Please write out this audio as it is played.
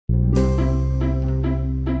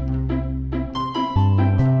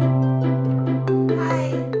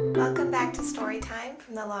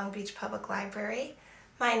Long Beach Public Library.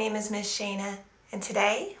 My name is Miss Shaina, and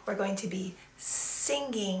today we're going to be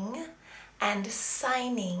singing and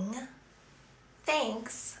signing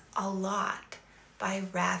Thanks a Lot by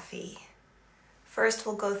Raffi. First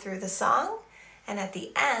we'll go through the song, and at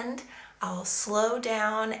the end I'll slow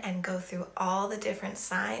down and go through all the different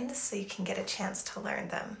signs so you can get a chance to learn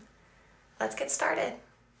them. Let's get started.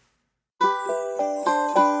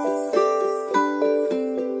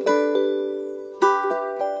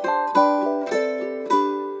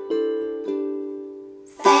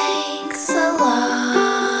 Thanks a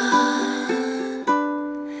lot.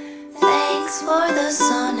 Thanks for the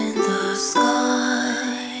sun and the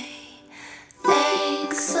sky.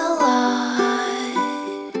 Thanks a lot.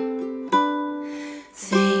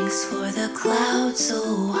 Thanks for the clouds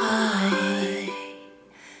so high.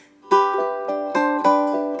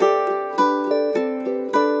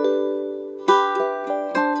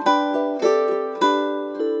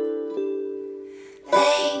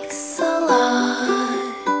 Thanks a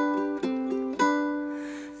lot.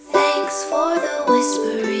 Thanks for the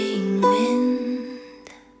whispering wind.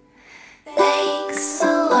 Thanks a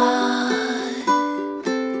lot.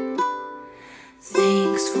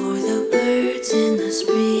 Thanks for the birds in the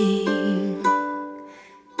spring.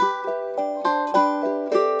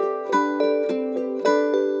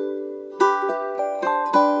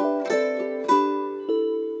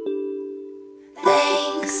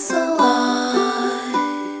 Thanks a lot.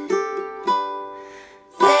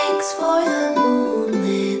 Thanks for the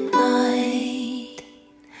moonlit night.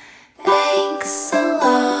 Thanks a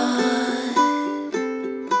lot.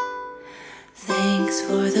 Thanks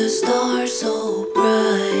for the stars so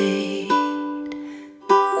bright.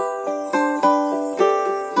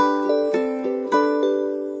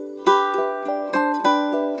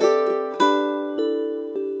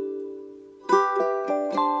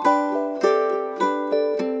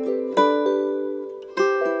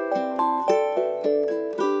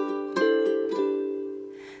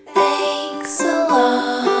 Thanks a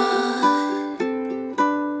lot.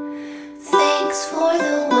 Thanks for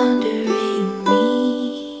the wondering me.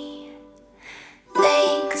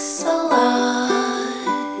 Thanks a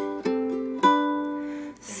lot.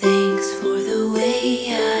 Thanks for the way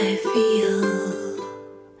I feel.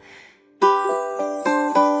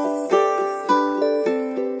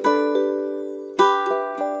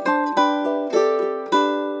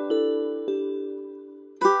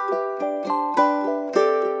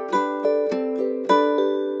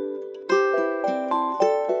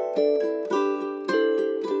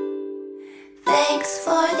 Thanks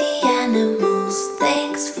for the animals,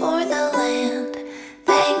 thanks for the land,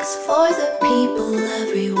 thanks for the people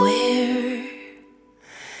everywhere.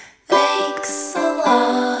 Thanks a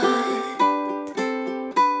lot.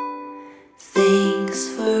 Thanks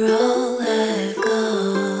for all I've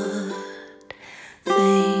got.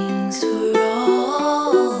 Thanks for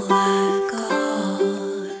all I've got.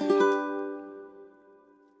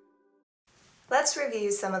 Let's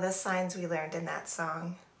review some of the signs we learned in that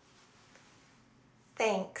song.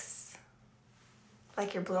 Thanks,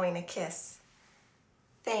 like you're blowing a kiss.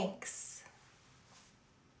 Thanks.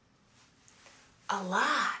 A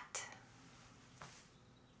lot.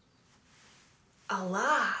 A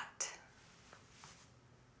lot.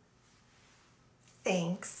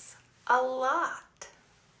 Thanks a lot.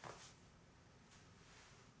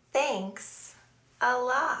 Thanks a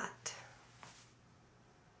lot.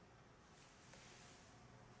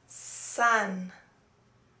 Sun.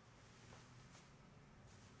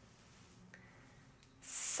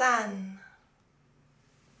 Sun.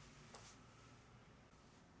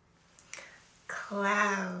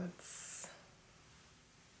 Clouds.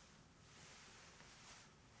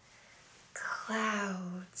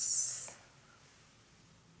 Clouds.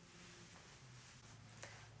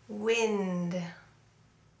 Wind.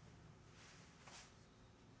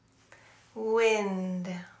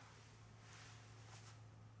 Wind.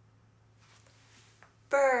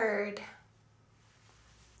 Bird.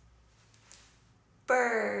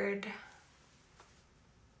 Bird.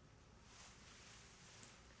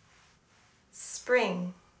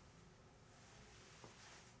 Spring.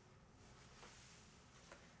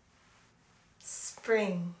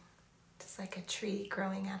 Spring, just like a tree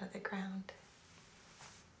growing out of the ground.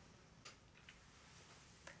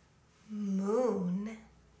 Moon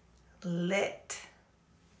lit.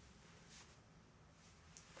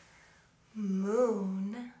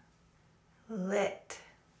 Moon lit.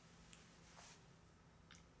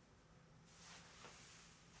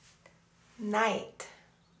 Night.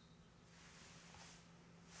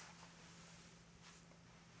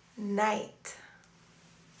 Night.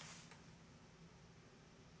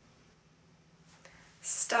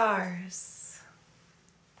 Stars,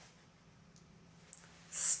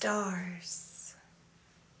 stars.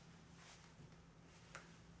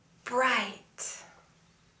 Bright,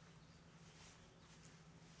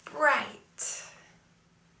 bright.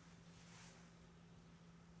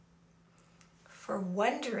 For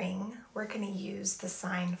wondering, we're going to use the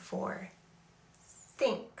sign for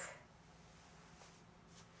think.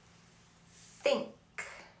 Think.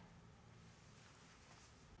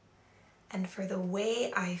 And for the way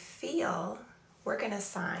I feel, we're going to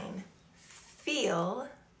sign feel,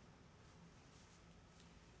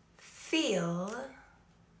 feel,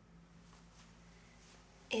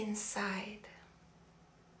 inside,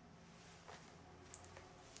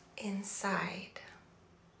 inside.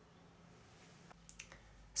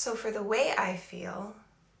 So for the way I feel,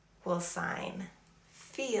 we'll sign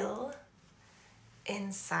feel,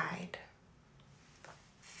 inside,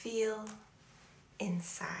 feel,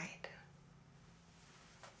 inside.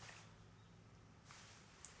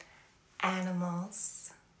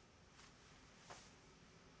 Animals,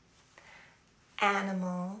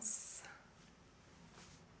 animals.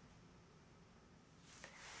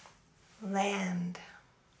 Land,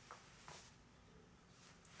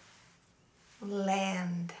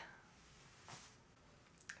 land.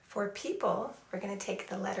 For people, we're going to take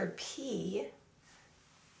the letter P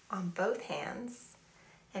on both hands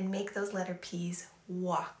and make those letter P's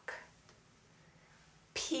walk.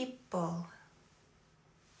 People,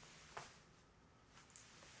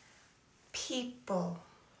 people.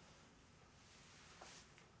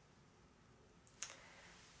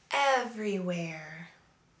 Everywhere,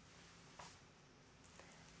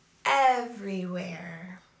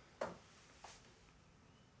 everywhere.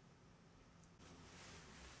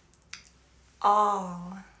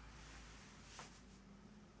 All,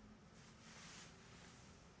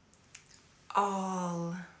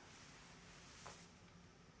 all.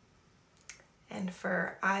 And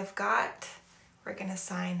for I've got, we're going to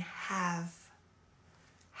sign have,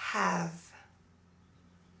 have.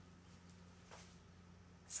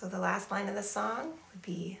 So the last line of the song would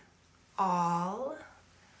be all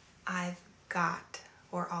I've got,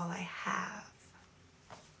 or all I have.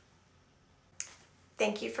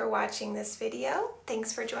 Thank you for watching this video.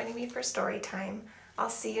 Thanks for joining me for story time. I'll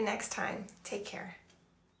see you next time. Take care.